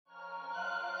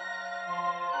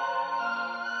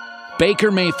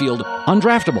Baker Mayfield,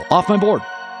 undraftable, off my board.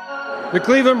 The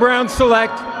Cleveland Browns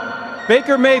select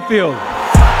Baker Mayfield. What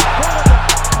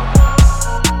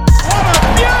a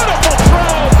beautiful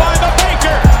throw by the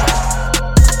Baker!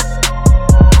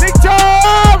 Big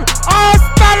Tom!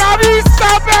 Hasta la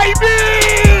vista,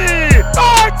 baby!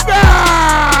 Touchdown!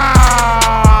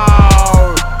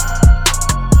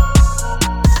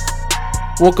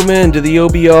 Welcome in to the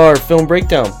OBR Film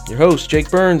Breakdown. Your host, Jake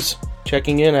Burns,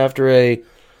 checking in after a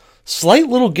slight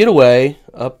little getaway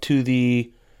up to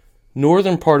the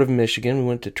northern part of Michigan. We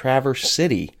went to Traverse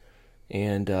City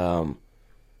and got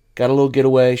a little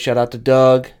getaway. Shout out to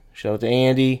Doug, shout out to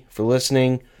Andy for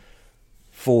listening,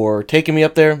 for taking me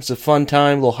up there. It's a fun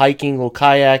time, a little hiking, a little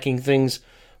kayaking, things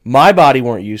my body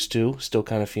weren't used to. Still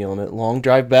kind of feeling it. Long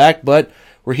drive back, but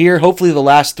we're here. Hopefully the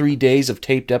last 3 days of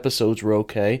taped episodes were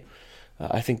okay.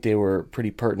 I think they were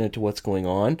pretty pertinent to what's going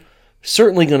on.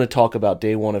 Certainly going to talk about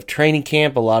day one of training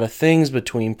camp, a lot of things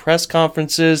between press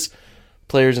conferences,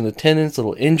 players in attendance,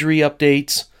 little injury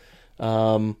updates.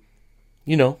 Hope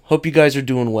you guys are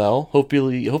doing well.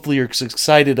 Hopefully you're as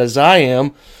excited as I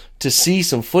am to see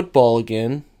some football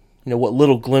again. What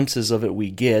little glimpses of it we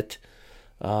get.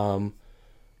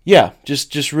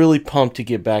 Just really pumped to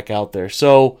get back out there.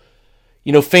 So,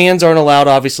 fans aren't allowed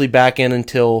obviously back in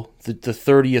until the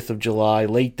 30th of July,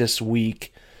 late this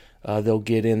week. They'll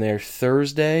get in there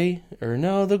Thursday, or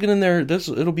no, they'll get in there. This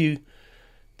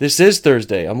is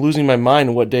Thursday. I'm losing my mind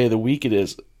on what day of the week it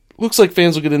is. Looks like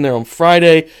fans will get in there on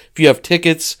Friday. If you have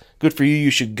tickets, good for you.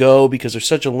 You should go because there's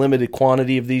such a limited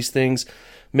quantity of these things.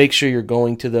 Make sure you're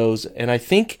going to those. And I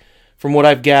think from what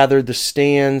I've gathered, the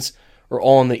stands are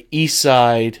all on the east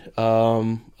side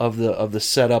of the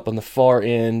setup on the far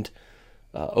end,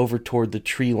 over toward the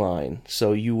tree line.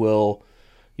 So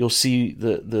you'll see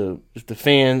the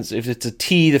fans. If it's a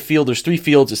T, the field, there's 3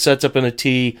 fields. It sets up in a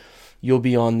T. You'll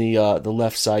be on the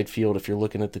left side field if you're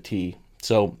looking at the T.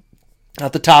 So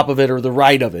at the top of it or the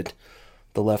right of it,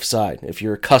 the left side, if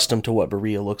you're accustomed to what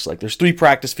Berea looks like. There's 3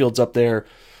 practice fields up there,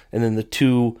 and then the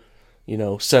 2,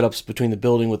 setups between the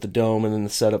building with the dome, and then the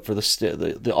setup for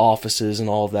the offices and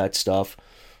all of that stuff.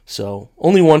 So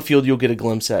only one field you'll get a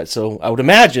glimpse at. So I would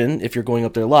imagine if you're going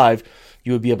up there live,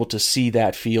 you would be able to see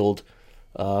that field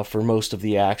for most of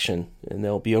the action, and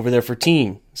they'll be over there for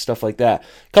team stuff like that.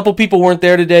 A couple people weren't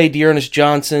there today. Dearness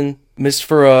Johnson missed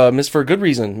for a good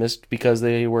reason. Missed because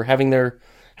they were having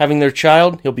their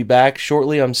child. He'll be back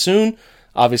shortly. Soon.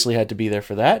 Obviously had to be there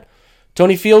for that.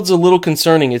 Tony Fields a little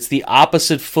concerning. It's the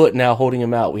opposite foot now holding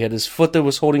him out. We had his foot that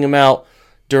was holding him out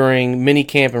during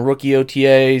minicamp and rookie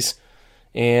OTAs,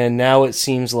 and now it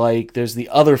seems like there's the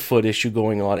other foot issue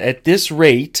going on. At this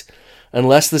rate,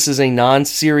 unless this is a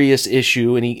non-serious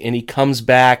issue and he comes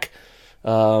back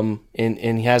and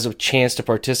he has a chance to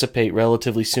participate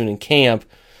relatively soon in camp,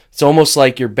 it's almost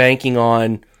like you're banking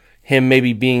on him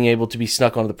maybe being able to be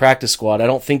snuck onto the practice squad. I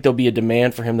don't think there'll be a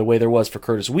demand for him the way there was for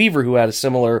Curtis Weaver, who had a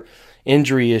similar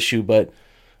injury issue, but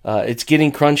it's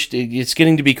getting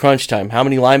to be crunch time. How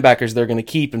many linebackers they're going to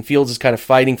keep, and Fields is kind of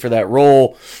fighting for that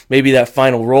role, maybe that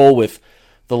final role with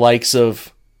the likes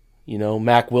of,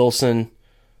 Mack Wilson,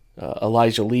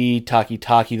 Elijah Lee, Taki,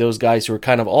 those guys who are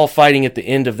kind of all fighting at the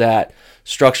end of that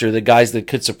structure. The guys that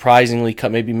could surprisingly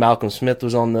cut. Maybe Malcolm Smith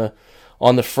was on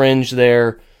the fringe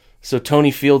there. So Tony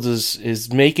Fields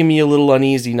is making me a little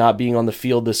uneasy not being on the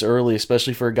field this early,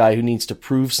 especially for a guy who needs to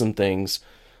prove some things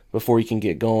before he can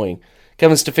get going.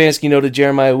 Kevin Stefanski noted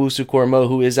Jeremiah Owusu-Koramoah,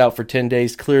 who is out for 10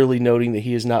 days, clearly noting that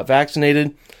he is not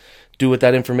vaccinated. Do with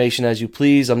that information as you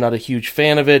please. I'm not a huge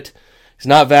fan of it. He's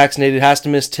not vaccinated, has to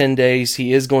miss 10 days.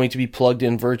 He is going to be plugged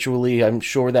in virtually. I'm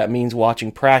sure that means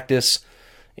watching practice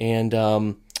and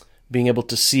being able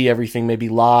to see everything maybe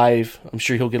live. I'm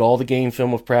sure he'll get all the game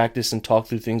film of practice and talk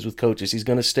through things with coaches. He's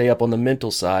going to stay up on the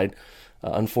mental side.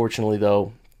 Unfortunately,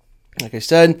 though, like I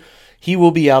said, he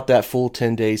will be out that full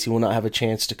 10 days. He will not have a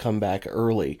chance to come back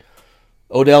early.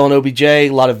 Odell and OBJ, a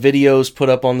lot of videos put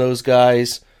up on those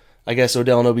guys. I guess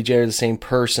Odell and OBJ are the same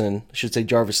person. I should say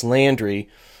Jarvis Landry.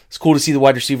 It's cool to see the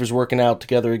wide receivers working out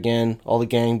together again, all the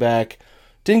gang back.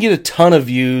 Didn't get a ton of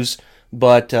views,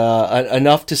 but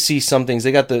enough to see some things.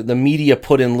 They got the media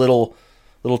put in little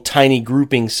tiny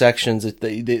grouping sections.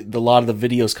 A lot of the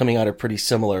videos coming out are pretty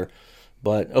similar.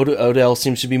 But Odell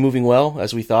seems to be moving well,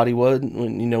 as we thought he would,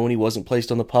 when he wasn't placed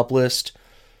on the PUP list.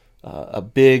 He's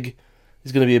going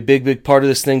to be a big part of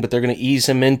this thing, but they're going to ease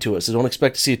him into it. So don't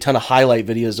expect to see a ton of highlight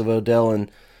videos of Odell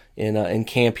in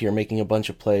camp here making a bunch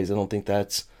of plays. I don't think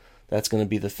that's going to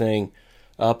be the thing.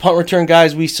 Punt return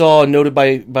guys we saw noted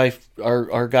by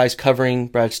our guys covering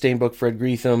Brad Stainbook, Fred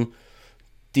Greetham.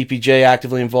 DPJ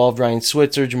actively involved, Ryan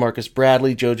Switzer, Jamarcus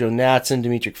Bradley, JoJo Natson,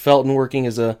 Demetric Felton working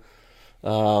as a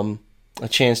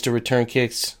chance to return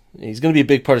kicks. He's going to be a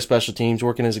big part of special teams,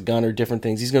 working as a gunner, different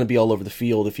things. He's going to be all over the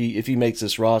field if he makes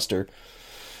this roster.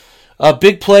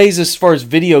 Big plays as far as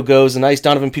video goes. A nice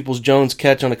Donovan Peoples-Jones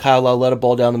catch on a Kyle Lauletta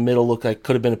ball down the middle. Looked like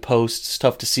could have been a post. It's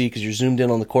tough to see because you're zoomed in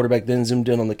on the quarterback, then zoomed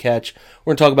in on the catch.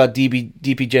 We're going to talk about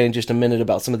DPJ in just a minute,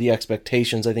 about some of the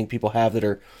expectations I think people have that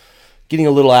are getting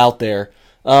a little out there.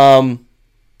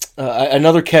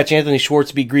 Another catch, Anthony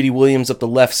Schwartz beat Greedy Williams up the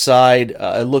left side.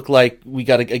 It looked like we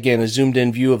got, a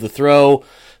zoomed-in view of the throw,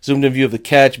 zoomed-in view of the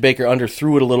catch. Baker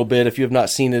underthrew it a little bit. If you have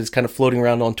not seen it, it's kind of floating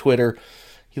around on Twitter.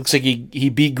 He looks like he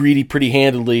beat Greedy pretty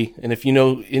handily, and if you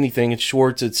know anything, it's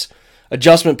Schwartz. It's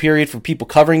adjustment period for people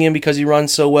covering him because he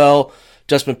runs so well,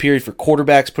 adjustment period for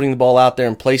quarterbacks putting the ball out there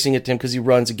and placing it to him because he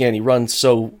runs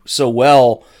so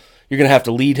well. You're going to have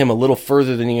to lead him a little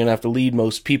further than you're going to have to lead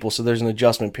most people, so there's an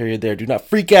adjustment period there. Do not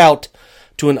freak out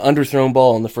to an underthrown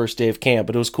ball on the first day of camp,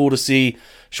 but it was cool to see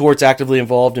Schwartz actively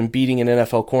involved in beating an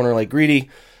NFL corner like Greedy.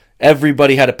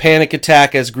 Everybody had a panic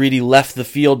attack as Greedy left the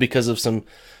field because of some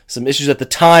issues at the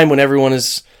time when everyone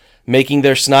is making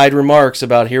their snide remarks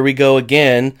about here we go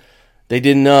again. They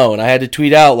didn't know, and I had to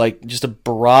tweet out like just a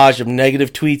barrage of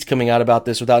negative tweets coming out about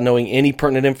this without knowing any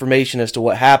pertinent information as to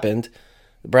what happened.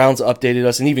 The Browns updated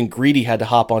us, and even Greedy had to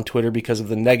hop on Twitter because of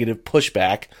the negative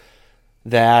pushback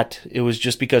that it was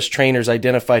just because trainers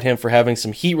identified him for having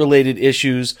some heat-related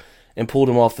issues and pulled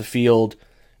him off the field,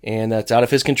 and that's out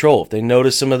of his control. If they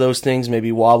notice some of those things,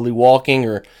 maybe wobbly walking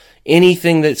or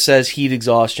anything that says heat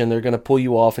exhaustion, they're going to pull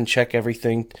you off and check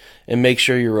everything and make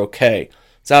sure you're okay.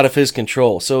 It's out of his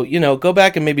control. So, go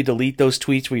back and maybe delete those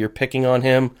tweets where you're picking on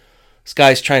him. This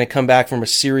guy's trying to come back from a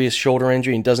serious shoulder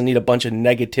injury and doesn't need a bunch of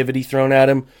negativity thrown at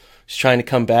him. He's trying to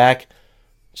come back.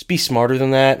 Just be smarter than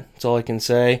that. That's all I can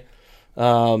say.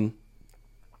 Other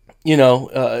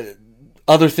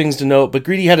things to note, but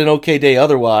Greedy had an okay day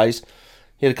otherwise.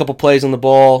 He had a couple plays on the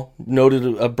ball, noted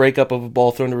a breakup of a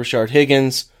ball thrown to Rashard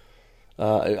Higgins.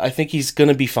 I think he's going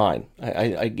to be fine.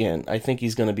 I think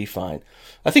he's going to be fine.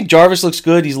 I think Jarvis looks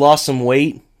good. He's lost some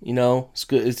weight. It's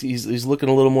good. He's looking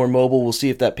a little more mobile. We'll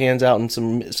see if that pans out in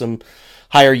some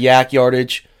higher yak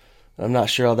yardage. I'm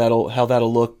not sure how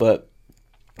that'll look, but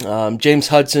James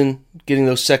Hudson getting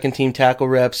those second team tackle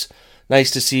reps.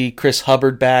 Nice to see Chris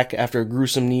Hubbard back after a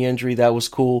gruesome knee injury. That was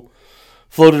cool.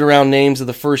 Floated around names of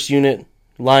the first unit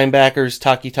linebackers: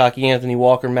 Taki, Anthony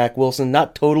Walker, Mack Wilson.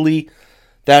 Not totally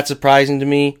that surprising to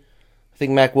me. I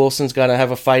think Mack Wilson's got to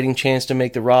have a fighting chance to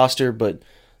make the roster, but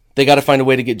they got to find a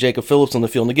way to get Jacob Phillips on the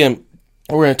field. And again,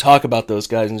 we're going to talk about those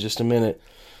guys in just a minute.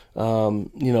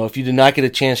 If you did not get a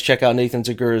chance, check out Nathan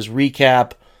Zagura's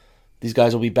recap. These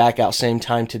guys will be back out same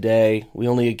time today. We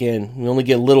only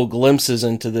get little glimpses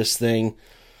into this thing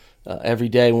every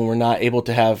day when we're not able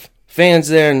to have fans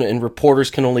there, and reporters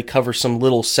can only cover some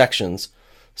little sections.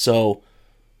 So,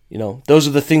 those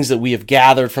are the things that we have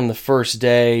gathered from the first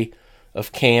day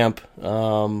of camp. It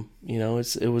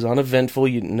was uneventful.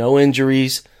 No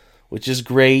injuries, which is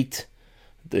great.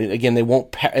 They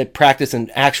won't practice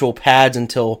in actual pads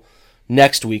until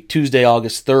next week, Tuesday,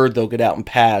 August 3rd. They'll get out in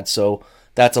pads, so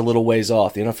that's a little ways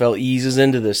off. The NFL eases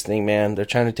into this thing, man. They're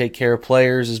trying to take care of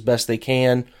players as best they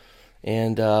can,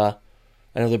 and I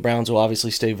know the Browns will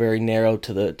obviously stay very narrow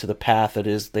to the path that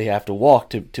is they have to walk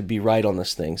to be right on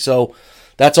this thing. So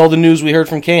that's all the news we heard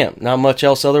from camp. Not much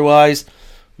else otherwise.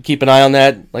 Keep an eye on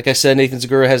that. Like I said, Nathan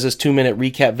Zagura has his 2-minute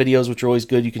recap videos, which are always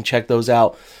good. You can check those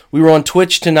out. We were on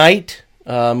Twitch tonight.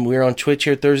 We were on Twitch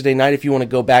here Thursday night if you want to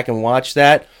go back and watch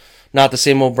that. Not the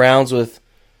same old Browns with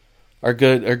our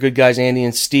good guys Andy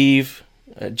and Steve.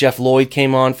 Jeff Lloyd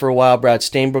came on for a while. Brad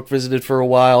Stainbrook visited for a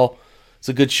while. It's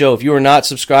a good show. If you are not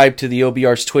subscribed to the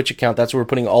OBR's Twitch account, that's where we're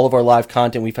putting all of our live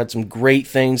content. We've had some great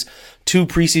things. 2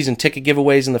 preseason ticket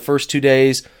giveaways in the first 2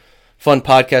 days. Fun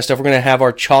podcast stuff. We're going to have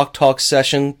our Chalk Talk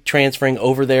session transferring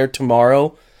over there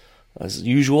tomorrow. As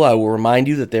usual, I will remind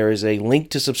you that there is a link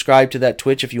to subscribe to that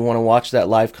Twitch if you want to watch that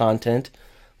live content.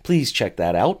 Please check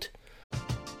that out.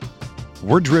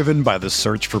 We're driven by the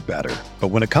search for better. But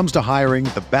when it comes to hiring,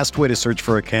 the best way to search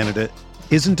for a candidate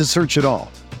isn't to search at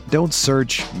all. Don't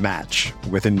search, match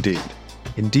with Indeed.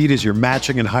 Indeed is your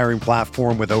matching and hiring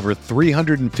platform with over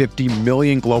 350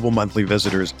 million global monthly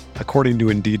visitors, according to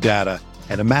Indeed data,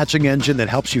 and a matching engine that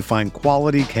helps you find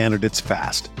quality candidates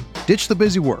fast. Ditch the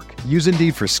busy work. Use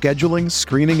Indeed for scheduling,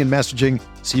 screening, and messaging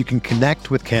so you can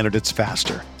connect with candidates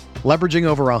faster. Leveraging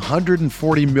over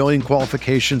 140 million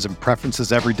qualifications and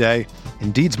preferences every day,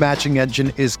 Indeed's matching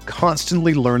engine is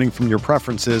constantly learning from your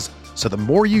preferences, so the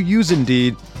more you use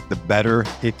Indeed, the better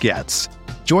it gets.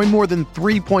 Join more than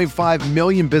 3.5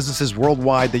 million businesses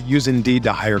worldwide that use Indeed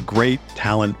to hire great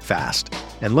talent fast.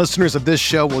 And listeners of this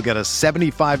show will get a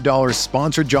 $75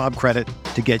 sponsored job credit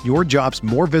to get your jobs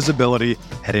more visibility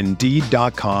at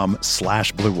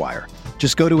Indeed.com/Blue Wire.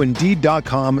 Just go to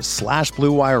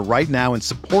Indeed.com/Blue Wire right now and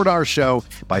support our show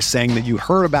by saying that you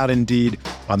heard about Indeed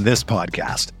on this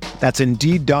podcast. That's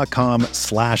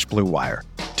Indeed.com/Blue Wire.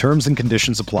 Terms and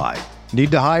conditions apply.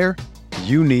 Need to hire?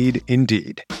 You need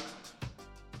Indeed.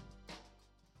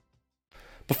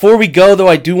 Before we go, though,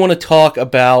 I do want to talk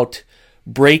about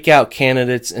breakout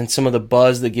candidates and some of the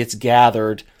buzz that gets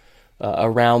gathered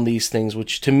around these things,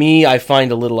 which to me I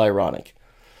find a little ironic.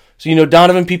 So,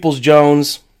 Donovan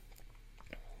Peoples-Jones,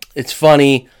 it's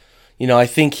funny, I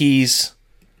think he's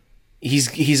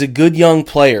a good young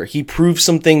player. He proves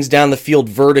some things down the field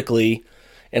vertically,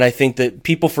 and I think that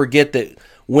people forget that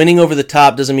winning over the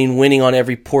top doesn't mean winning on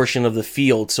every portion of the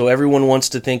field. So everyone wants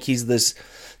to think he's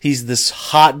this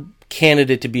hot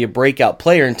candidate to be a breakout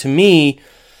player, and to me,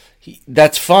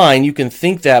 that's fine. You can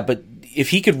think that, but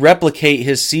if he could replicate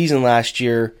his season last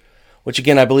year, which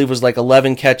again I believe was like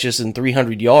 11 catches and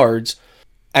 300 yards.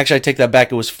 Actually, I take that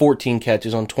back. It was 14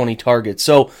 catches on 20 targets.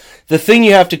 So the thing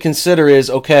you have to consider is,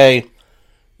 okay,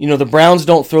 the Browns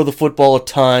don't throw the football a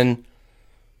ton.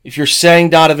 If you're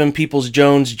saying Donovan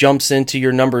Peoples-Jones jumps into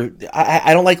your number,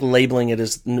 I don't like labeling it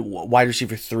as wide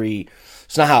receiver 3.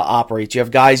 It's not how it operates. You have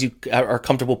guys you are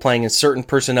comfortable playing in certain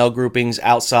personnel groupings,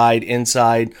 outside,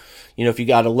 inside. If you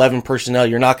got 11 personnel,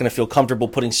 you're not going to feel comfortable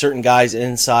putting certain guys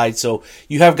inside. So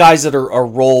you have guys that are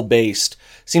role-based.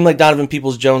 Seemed like Donovan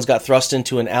Peoples-Jones got thrust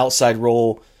into an outside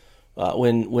role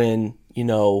when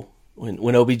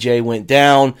OBJ went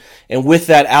down, and with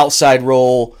that outside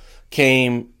role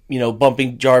came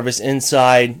bumping Jarvis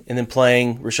inside and then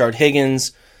playing Rashard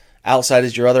Higgins outside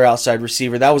as your other outside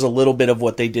receiver. That was a little bit of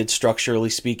what they did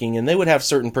structurally speaking, and they would have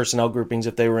certain personnel groupings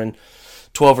if they were in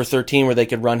 12 or 13 where they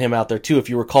could run him out there too. If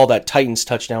you recall, that Titans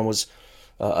touchdown was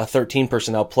a 13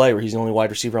 personnel play where he's the only wide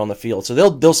receiver on the field. So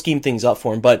they'll scheme things up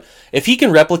for him. But if he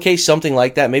can replicate something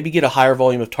like that, maybe get a higher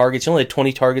volume of targets. He only had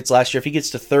 20 targets last year. If he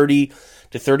gets to 30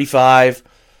 to 35,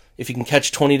 if he can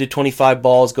catch 20 to 25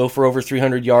 balls, go for over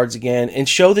 300 yards again, and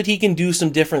show that he can do some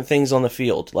different things on the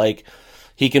field. Like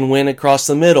he can win across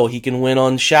the middle. He can win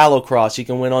on shallow cross. He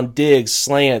can win on digs,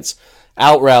 slants,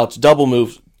 out routes, double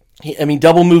moves.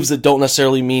 Double moves that don't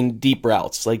necessarily mean deep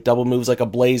routes, like double moves like a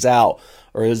blaze out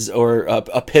or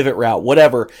a pivot route,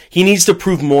 whatever. He needs to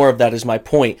prove more of that is my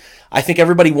point. I think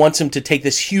everybody wants him to take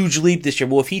this huge leap this year.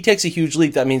 Well, if he takes a huge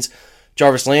leap, that means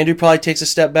Jarvis Landry probably takes a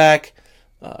step back.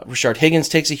 Rashard Higgins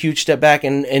takes a huge step back,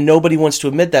 and nobody wants to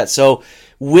admit that. So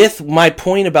with my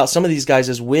point about some of these guys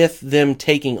is with them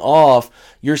taking off,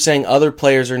 you're saying other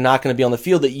players are not going to be on the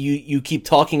field that you keep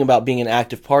talking about being an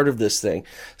active part of this thing.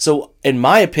 So in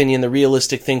my opinion, the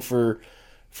realistic thing for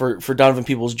Donovan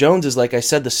Peoples-Jones is, like I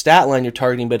said, the stat line you're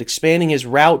targeting, but expanding his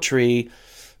route tree,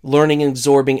 learning and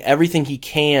absorbing everything he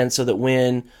can so that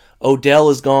when Odell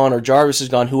is gone or Jarvis is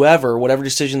gone, whatever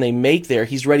decision they make there,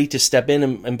 he's ready to step in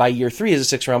and by year 3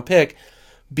 as a 6th-round pick,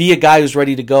 be a guy who's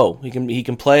ready to go. He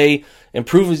can play and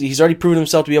prove. He's already proven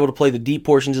himself to be able to play the deep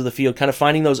portions of the field. Kind of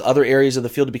finding those other areas of the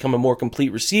field to become a more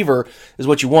complete receiver is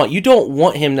what you want. You don't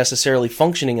want him necessarily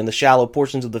functioning in the shallow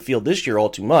portions of the field this year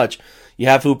all too much. You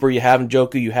have Hooper, you have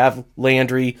Njoku, you have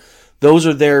Landry. Those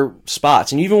are their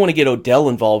spots. And you even want to get Odell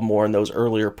involved more in those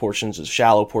earlier portions,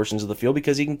 shallow portions of the field,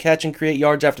 because he can catch and create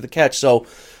yards after the catch. So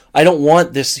I don't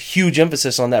want this huge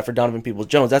emphasis on that for Donovan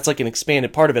Peoples-Jones. That's like an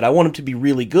expanded part of it. I want him to be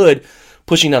really good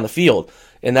pushing down the field.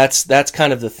 And that's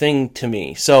kind of the thing to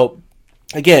me. So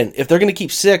again, if they're going to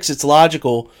keep 6, it's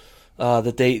logical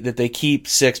that they keep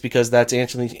 6, because that's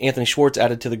Anthony Schwartz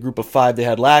added to the group of 5 they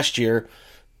had last year.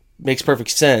 Makes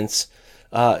perfect sense.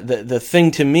 The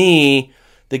thing to me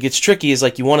that gets tricky is,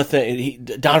 like, you want to think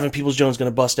Donovan Peoples-Jones is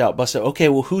going to bust out. Okay,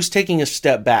 well, who's taking a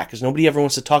step back? Because nobody ever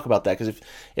wants to talk about that. Because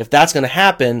if that's going to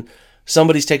happen,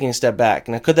 somebody's taking a step back.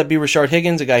 Now, could that be Rashard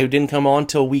Higgins, a guy who didn't come on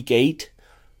till week 8?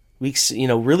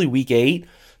 Really week 8?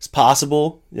 It's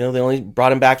possible. They only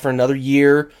brought him back for another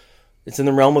year. It's in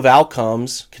the realm of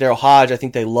outcomes. Kadarius Hodge, I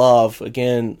think they love.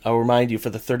 Again, I'll remind you, for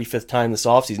the 35th time this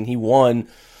offseason, he won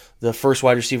the first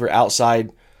wide receiver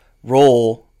outside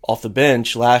role off the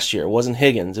bench last year. It wasn't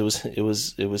Higgins. It was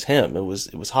him. It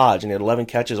was Hodge, and he had 11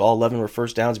 catches. All 11 were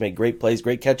first downs. He made great plays.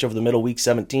 Great catch over the middle, week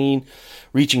 17,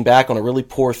 reaching back on a really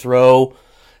poor throw.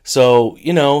 So,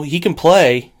 he can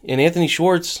play, and Anthony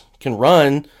Schwartz can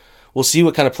run. We'll see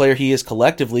what kind of player he is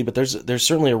collectively, but there's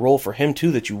certainly a role for him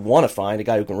too that you want to find, a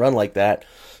guy who can run like that.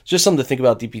 It's just something to think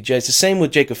about DPJ. It's the same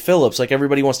with Jacob Phillips. Like,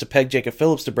 everybody wants to peg Jacob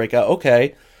Phillips to break out.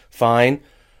 Okay, fine.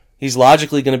 He's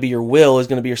logically going to be your will. He's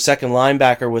going to be your second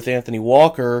linebacker with Anthony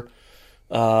Walker.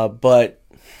 But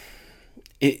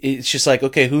it's just like,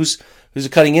 okay, who's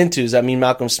it cutting into? Does that mean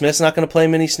Malcolm Smith's not going to play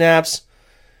many snaps?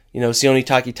 Sione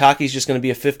Takitaki's just going to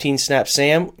be a 15-snap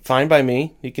Sam. Fine by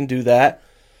me. He can do that.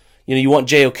 You want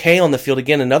JOK on the field.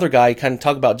 Again, another guy. You kind of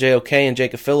talk about JOK and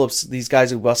Jacob Phillips, these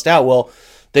guys who bust out. Well,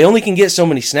 they only can get so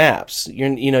many snaps.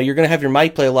 You're going to have your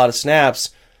Mike play a lot of snaps.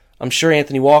 I'm sure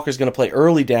Anthony Walker's going to play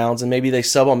early downs, and maybe they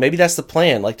sub on. Maybe that's the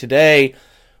plan. Like today,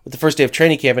 with the first day of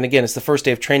training camp, and again, it's the first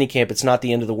day of training camp. It's not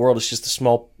the end of the world. It's just a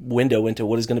small window into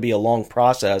what is going to be a long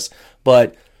process.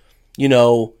 But,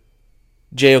 Anthony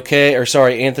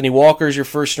Walker's your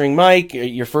first string Mike,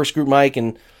 your first group Mike,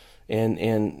 and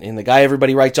the guy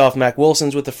everybody writes off, Mac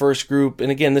Wilson's with the first group.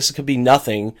 And again, this could be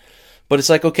nothing. But it's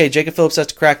like, okay, Jacob Phillips has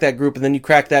to crack that group, and then you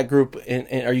crack that group, and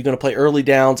are you going to play early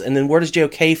downs? And then where does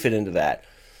JOK fit into that?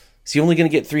 Is he only going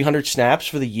to get 300 snaps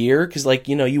for the year? Because,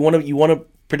 you want to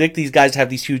predict these guys to have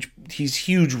these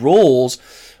huge roles,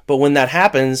 but when that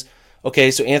happens, okay,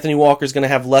 so Anthony Walker's going to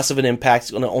have less of an impact.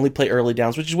 He's going to only play early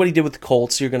downs, which is what he did with the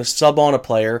Colts. So you're going to sub on a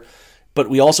player, but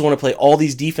we also want to play all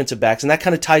these defensive backs, and that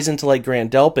kind of ties into like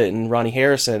Grant Delpit and Ronnie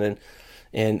Harrison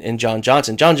and John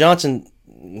Johnson. John Johnson,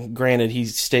 granted, he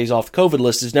stays off the COVID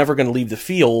list, is never going to leave the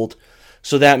field.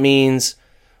 So that means,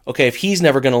 okay, if he's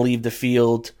never going to leave the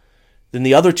field, then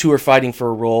the other two are fighting for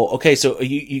a role. Okay, so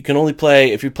you can only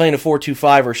play, if you're playing a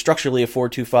 4-2-5 or structurally a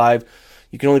 4-2-5,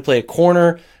 you can only play a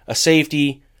corner, a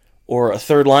safety, or a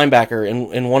third linebacker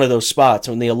in one of those spots,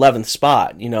 in the 11th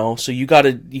spot, So you got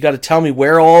to tell me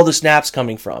where all the snaps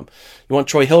coming from. You want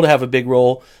Troy Hill to have a big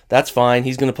role, that's fine.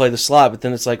 He's going to play the slot, but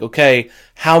then it's like, okay,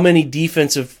 how many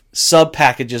defensive sub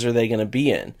packages are they going to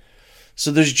be in? So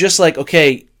there's just like,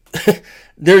 okay,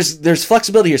 there's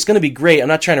flexibility here. It's going to be great. I'm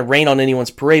not trying to rain on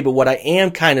anyone's parade, but what I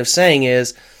am kind of saying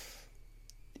is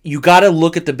you got to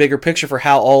look at the bigger picture for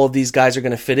how all of these guys are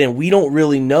going to fit in. We don't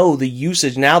really know the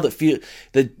usage now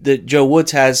that Joe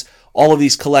Woods has all of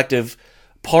these collective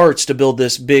parts to build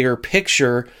this bigger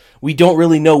picture. We don't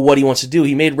really know what he wants to do.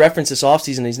 He made reference this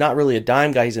offseason. He's not really a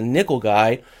dime guy. He's a nickel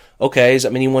guy. Okay, does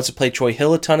that mean he wants to play Troy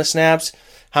Hill a ton of snaps?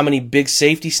 How many big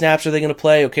safety snaps are they going to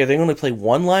play? Okay, are they going to play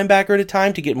one linebacker at a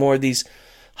time to get more of these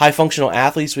high-functional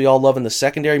athletes we all love in the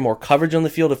secondary, more coverage on the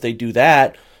field? If they do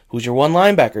that, who's your one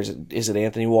linebacker? Is it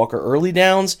Anthony Walker early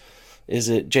downs? Is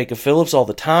it Jacob Phillips all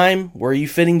the time? Where are you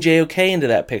fitting JOK into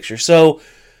that picture? So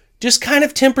just kind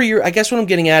of temper I guess what I'm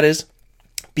getting at is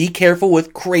be careful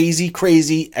with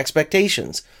crazy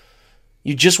expectations.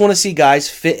 You just want to see guys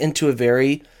fit into a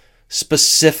very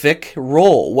specific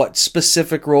role. What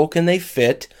specific role can they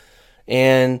fit?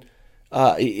 And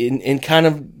kind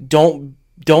of don't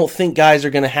think guys are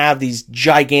going to have these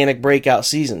gigantic breakout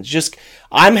seasons.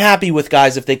 I'm happy with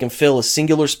guys if they can fill a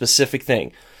singular specific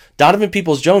thing. Donovan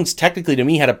Peoples-Jones technically to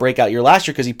me had a breakout year last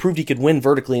year because he proved he could win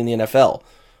vertically in the NFL.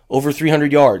 Over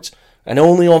 300 yards. I know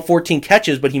only on 14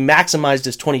 catches, but he maximized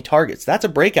his 20 targets. That's a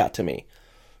breakout to me.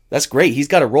 That's great. He's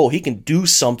got a role. He can do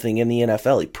something in the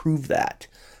NFL. He proved that.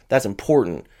 That's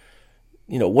important.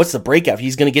 What's the breakout?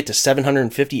 He's going to get to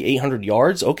 750, 800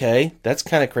 yards? Okay, that's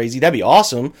kind of crazy. That'd be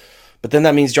awesome. But then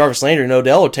that means Jarvis Landry and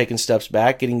Odell are taking steps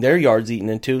back, getting their yards eaten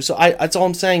into. So that's all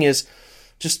I'm saying is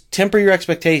just temper your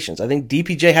expectations. I think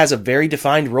DPJ has a very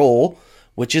defined role,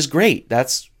 which is great.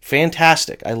 That's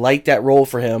fantastic. I like that role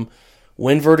for him.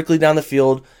 Win vertically down the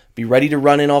field, be ready to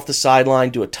run in off the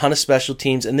sideline, do a ton of special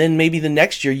teams, and then maybe the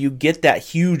next year you get that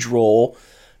huge role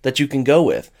that you can go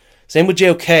with. Same with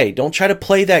JOK. Don't try to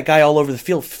play that guy all over the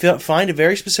field. Find a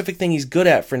very specific thing he's good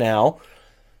at for now.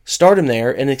 Start him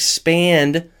there and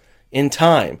expand in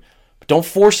time. But don't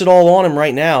force it all on him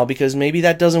right now because maybe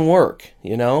that doesn't work.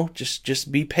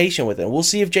 Just be patient with it. We'll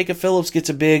see if Jacob Phillips gets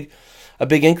a big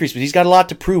increase, but he's got a lot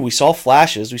to prove. We saw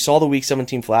flashes. We saw the Week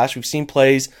 17 flash. We've seen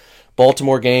plays.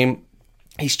 Baltimore game.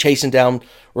 He's chasing down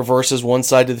reverses one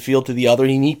side of the field to the other.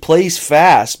 He plays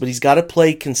fast, but he's got to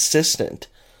play consistent.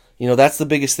 That's the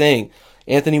biggest thing.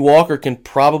 Anthony Walker can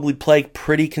probably play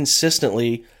pretty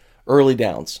consistently early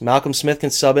downs. Malcolm Smith can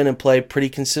sub in and play pretty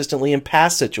consistently in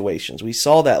pass situations. We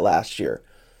saw that last year.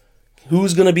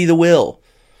 Who's going to be the will?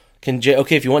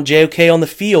 If you want JOK on the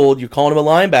field, you're calling him a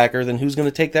linebacker, then who's going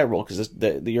to take that role? Because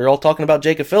you're all talking about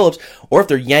Jacob Phillips. Or if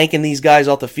they're yanking these guys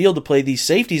off the field to play these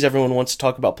safeties everyone wants to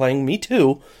talk about playing, me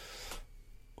too.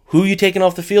 Who are you taking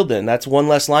off the field then? That's one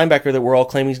less linebacker that we're all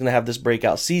claiming is going to have this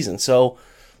breakout season. So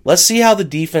let's see how the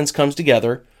defense comes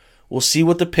together. We'll see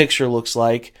what the picture looks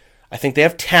like. I think they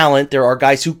have talent. There are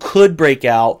guys who could break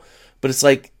out, but it's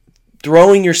like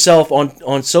throwing yourself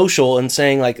on social and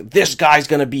saying like, this guy's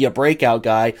going to be a breakout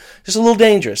guy, just a little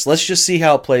dangerous. Let's just see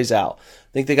how it plays out.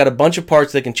 I think they got a bunch of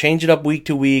parts that can change it up week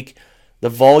to week. The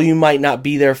volume might not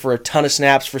be there for a ton of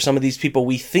snaps for some of these people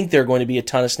we think they're going to be a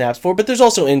ton of snaps for, but there's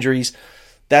also injuries.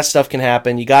 That stuff can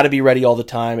happen. You got to be ready all the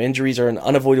time. Injuries are an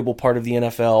unavoidable part of the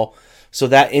NFL, so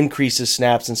that increases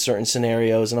snaps in certain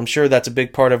scenarios, and I'm sure that's a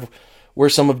big part of where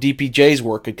some of DPJ's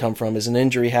work could come from, is an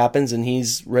injury happens and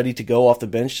he's ready to go off the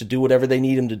bench to do whatever they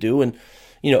need him to do, and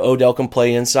Odell can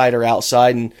play inside or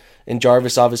outside, and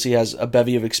Jarvis obviously has a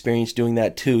bevy of experience doing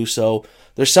that too, so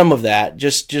there's some of that.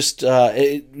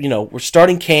 We're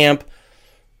starting camp.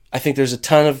 I think there's a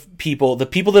ton of people. The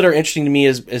people that are interesting to me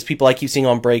is people I keep seeing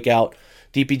on Breakout.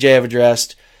 DPJ I've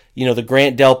addressed. The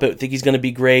Grant Delpit, I think he's going to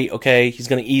be great. Okay, he's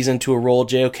going to ease into a role.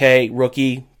 JOK,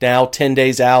 rookie, now 10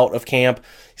 days out of camp.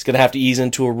 He's going to have to ease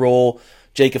into a role.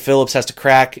 Jacob Phillips has to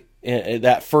crack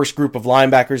that first group of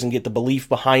linebackers and get the belief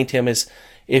behind him. As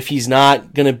if he's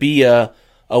not going to be a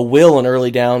will in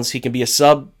early downs, he can be a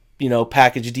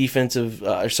sub-package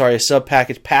a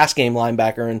sub-package pass game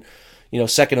linebacker in,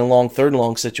 second and long, third and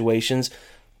long situations.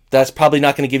 That's probably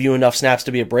not going to give you enough snaps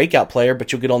to be a breakout player,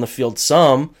 but you'll get on the field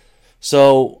some.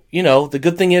 So, the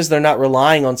good thing is they're not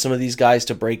relying on some of these guys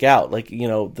to break out. Like,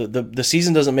 the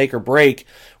season doesn't make or break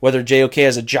whether JOK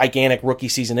has a gigantic rookie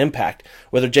season impact,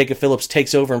 whether Jacob Phillips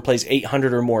takes over and plays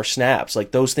 800 or more snaps.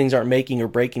 Like, those things aren't making or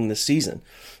breaking the season.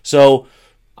 So,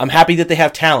 I'm happy that they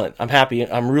have talent.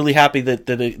 I'm really happy that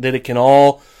it can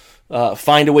all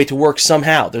find a way to work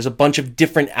somehow. There's a bunch of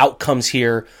different outcomes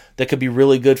here that could be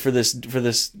really good for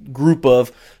this group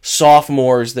of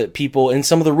sophomores that people, and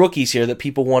some of the rookies here that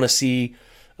people want to see,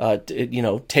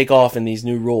 take off in these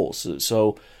new roles.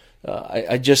 So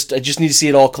I just need to see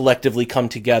it all collectively come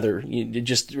together.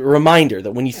 Just a reminder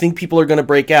that when you think people are going to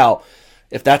break out,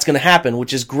 if that's going to happen,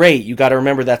 which is great, you got to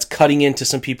remember that's cutting into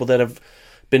some people that have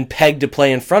been pegged to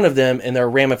play in front of them, and there are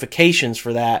ramifications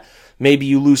for that. Maybe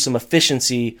you lose some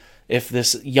efficiency if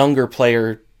this younger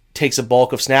player takes a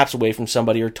bulk of snaps away from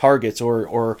somebody, or targets,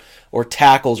 or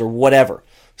tackles, or whatever.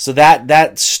 So that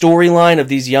storyline of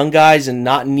these young guys and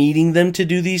not needing them to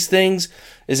do these things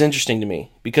is interesting to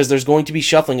me, because there's going to be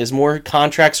shuffling as more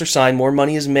contracts are signed, more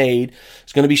money is made.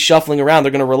 It's going to be shuffling around.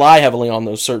 They're going to rely heavily on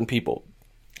those certain people.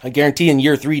 I guarantee in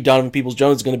year 3, Donovan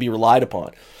Peoples-Jones is going to be relied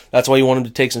upon. That's why you want him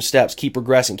to take some steps, keep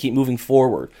progressing, keep moving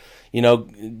forward.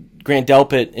 Grant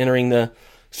Delpit entering the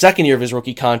second year of his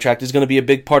rookie contract is going to be a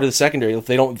big part of the secondary. If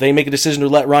they make a decision to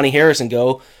let Ronnie Harrison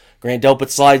go, Grant Delpit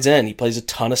slides in. He plays a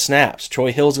ton of snaps.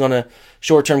 Troy Hill's on a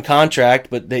short-term contract,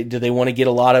 but do they want to get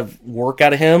a lot of work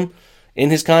out of him in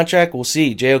his contract? We'll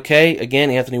see. JOK, again,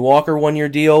 Anthony Walker, 1-year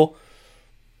deal.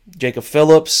 Jacob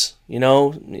Phillips,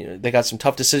 they got some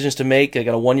tough decisions to make. They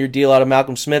got a 1-year deal out of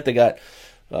Malcolm Smith. They got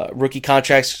rookie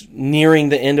contracts nearing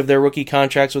the end of their rookie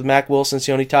contracts with Mack Wilson,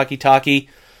 Sione Takitaki.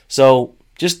 So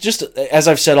just as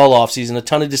I've said all offseason, a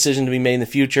ton of decisions to be made in the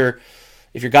future.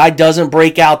 If your guy doesn't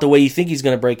break out the way you think he's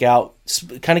going to break out,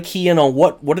 kind of key in on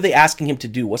what are they asking him to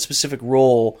do? What specific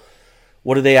role?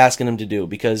 What are they asking him to do?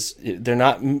 Because they're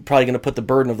not probably going to put the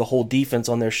burden of the whole defense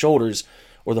on their shoulders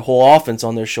or the whole offense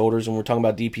on their shoulders when we're talking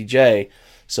about DPJ.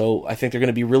 So I think they're going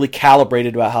to be really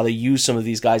calibrated about how they use some of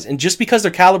these guys. And just because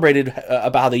they're calibrated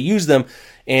about how they use them,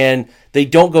 and they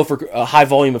don't go for a high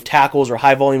volume of tackles or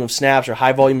high volume of snaps or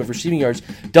high volume of receiving yards,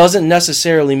 doesn't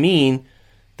necessarily mean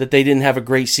that they didn't have a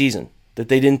great season, that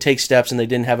they didn't take steps and they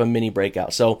didn't have a mini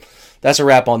breakout. So that's a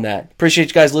wrap on that. Appreciate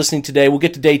you guys listening today. We'll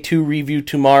get to day 2 review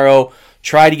tomorrow.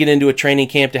 Try to get into a training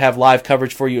camp to have live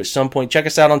coverage for you at some point. Check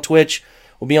us out on Twitch.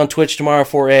 We'll be on Twitch tomorrow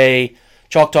for a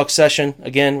Chalk Talk session.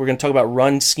 Again, we're going to talk about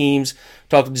run schemes.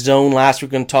 Talked zone last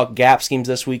week. We're going to talk gap schemes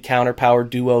this week. Counter, power,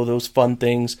 duo, those fun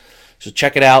things. So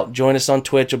check it out. Join us on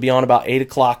Twitch. It'll be on about 8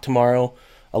 o'clock tomorrow.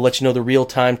 I'll let you know the real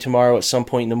time tomorrow at some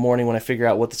point in the morning when I figure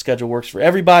out what the schedule works for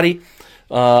everybody.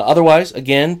 Otherwise,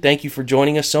 again, thank you for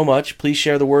joining us so much. Please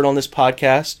share the word on this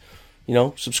podcast.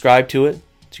 Subscribe to it.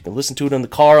 So you can listen to it in the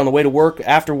car, on the way to work,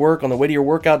 after work, on the way to your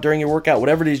workout, during your workout,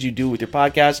 whatever it is you do with your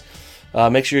podcast.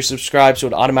 Make sure you're subscribed so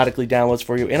it automatically downloads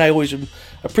for you. And I always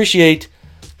appreciate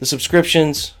the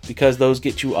subscriptions, because those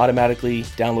get you automatically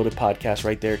downloaded podcasts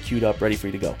right there, queued up, ready for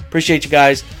you to go. Appreciate you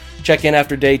guys. Check in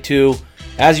after day 2,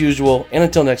 as usual. And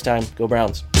until next time, go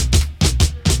Browns.